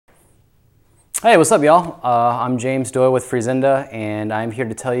Hey, what's up, y'all? I'm James Doyle with FREEZINda, and I'm here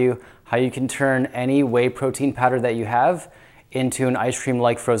to tell you how you can turn any whey protein powder that you have into an ice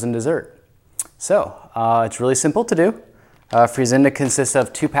cream-like frozen dessert. So, it's really simple to do. FREEZINda consists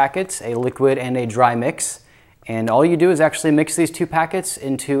of 2 packets, a liquid and a dry mix. And all you do is actually mix these 2 packets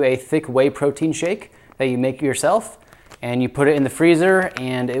into a thick whey protein shake that you make yourself, and you put it in the freezer,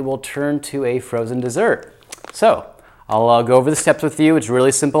 and it will turn to a frozen dessert. So, I'll go over the steps with you. It's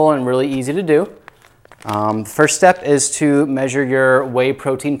really simple and really easy to do. The first step is to measure your whey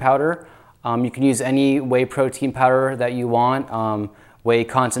protein powder. You can use any whey protein powder that you want. Whey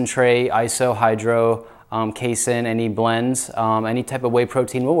concentrate, iso, hydro, casein, any blends, any type of whey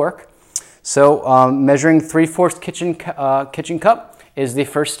protein will work. So measuring 3/4 kitchen cup is the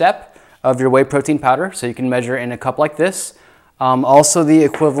first step of your whey protein powder. So you can measure in a cup like this. Also, the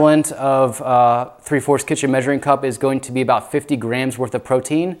equivalent of 3/4 kitchen measuring cup is going to be about 50 grams worth of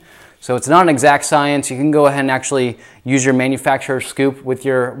protein. So it's not an exact science. You can go ahead and actually use your manufacturer's scoop with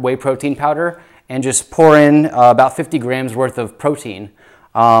your whey protein powder and just pour in about 50 grams worth of protein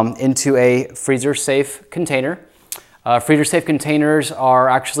into a freezer-safe container. Freezer-safe containers are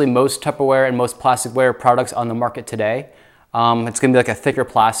actually most Tupperware and most plasticware products on the market today. It's going to be like a thicker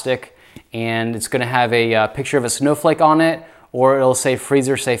plastic, and it's going to have a picture of a snowflake on it, or it'll say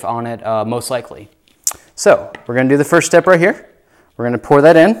freezer safe on it, most likely. So we're going to do the first step right here. We're going to pour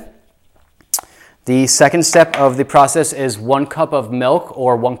that in. The second step of the process is 1 cup of milk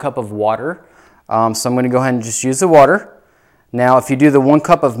or 1 cup of water. So I'm going to go ahead and just use the water. Now if you do the 1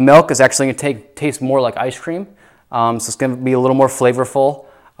 cup of milk, it's actually going to taste more like ice cream. So it's going to be a little more flavorful.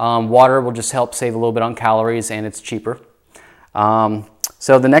 Water will just help save a little bit on calories, and it's cheaper.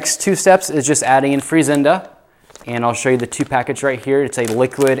 So the next 2 steps is just adding in FREEZINda. And I'll show you the 2 packets right here. It's a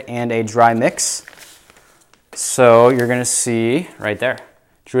liquid and a dry mix. So you're going to see right there.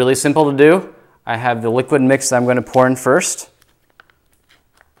 It's really simple to do. I have the liquid mix that I'm going to pour in first.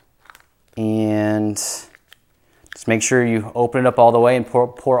 And just make sure you open it up all the way and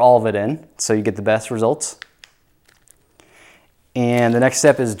pour all of it in so you get the best results. And the next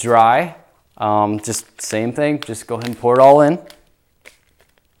step is dry. Just same thing. Just go ahead and pour it all in.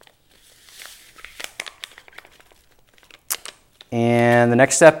 And the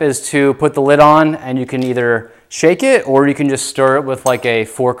next step is to put the lid on, and you can either shake it or you can just stir it with like a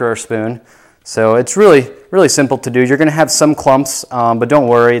fork or a spoon. So it's really, really simple to do. You're going to have some clumps, but don't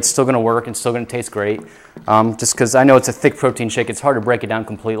worry, it's still going to work. It's still going to taste great. Just because I know it's a thick protein shake, it's hard to break it down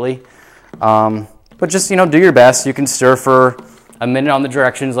completely. But just, do your best. You can stir for a minute on the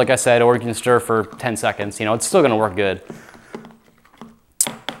directions, like I said, or you can stir for 10 seconds. It's still going to work good.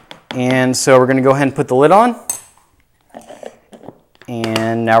 And so we're going to go ahead and put the lid on.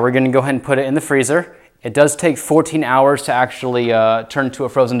 And now we're going to go ahead and put it in the freezer. It does take 14 hours to actually turn into a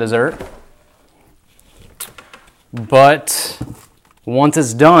frozen dessert. But once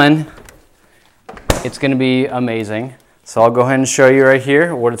it's done, it's going to be amazing. So I'll go ahead and show you right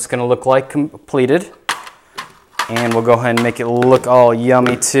here what it's going to look like completed. And we'll go ahead and make it look all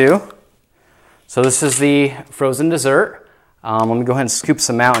yummy too. So this is the frozen dessert. Let me go ahead and scoop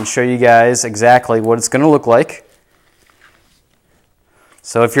some out and show you guys exactly what it's going to look like.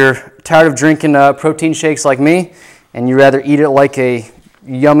 So if you're tired of drinking protein shakes like me, and you'd rather eat it like a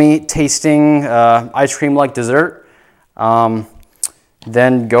yummy tasting ice cream like dessert,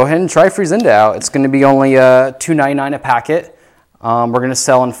 then go ahead and try FREEZINda out. It's going to be only $2.99 a packet. We're going to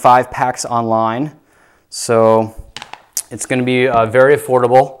sell in 5 packs online. So it's going to be very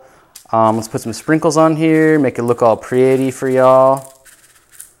affordable. Let's put some sprinkles on here, make it look all pretty for y'all.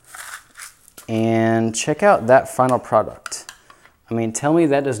 And check out that final product. I mean, tell me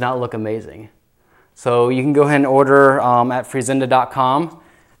that does not look amazing. So you can go ahead and order at freezinda.com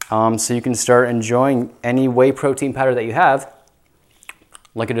so you can start enjoying any whey protein powder that you have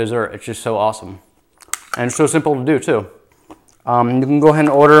like a dessert. It's just so awesome. And it's so simple to do too. You can go ahead and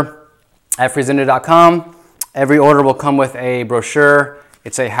order at freezinda.com. Every order will come with a brochure.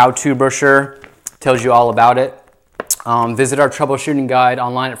 It's a how-to brochure. It tells you all about it. Visit our troubleshooting guide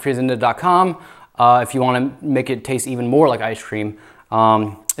online at freezinda.com. If you want to make it taste even more like ice cream.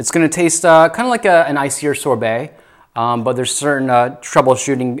 It's going to taste kind of like an icier sorbet, but there's certain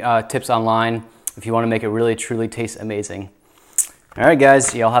troubleshooting tips online if you want to make it really truly taste amazing. All right,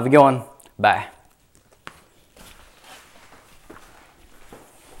 guys, y'all have a good one. Bye.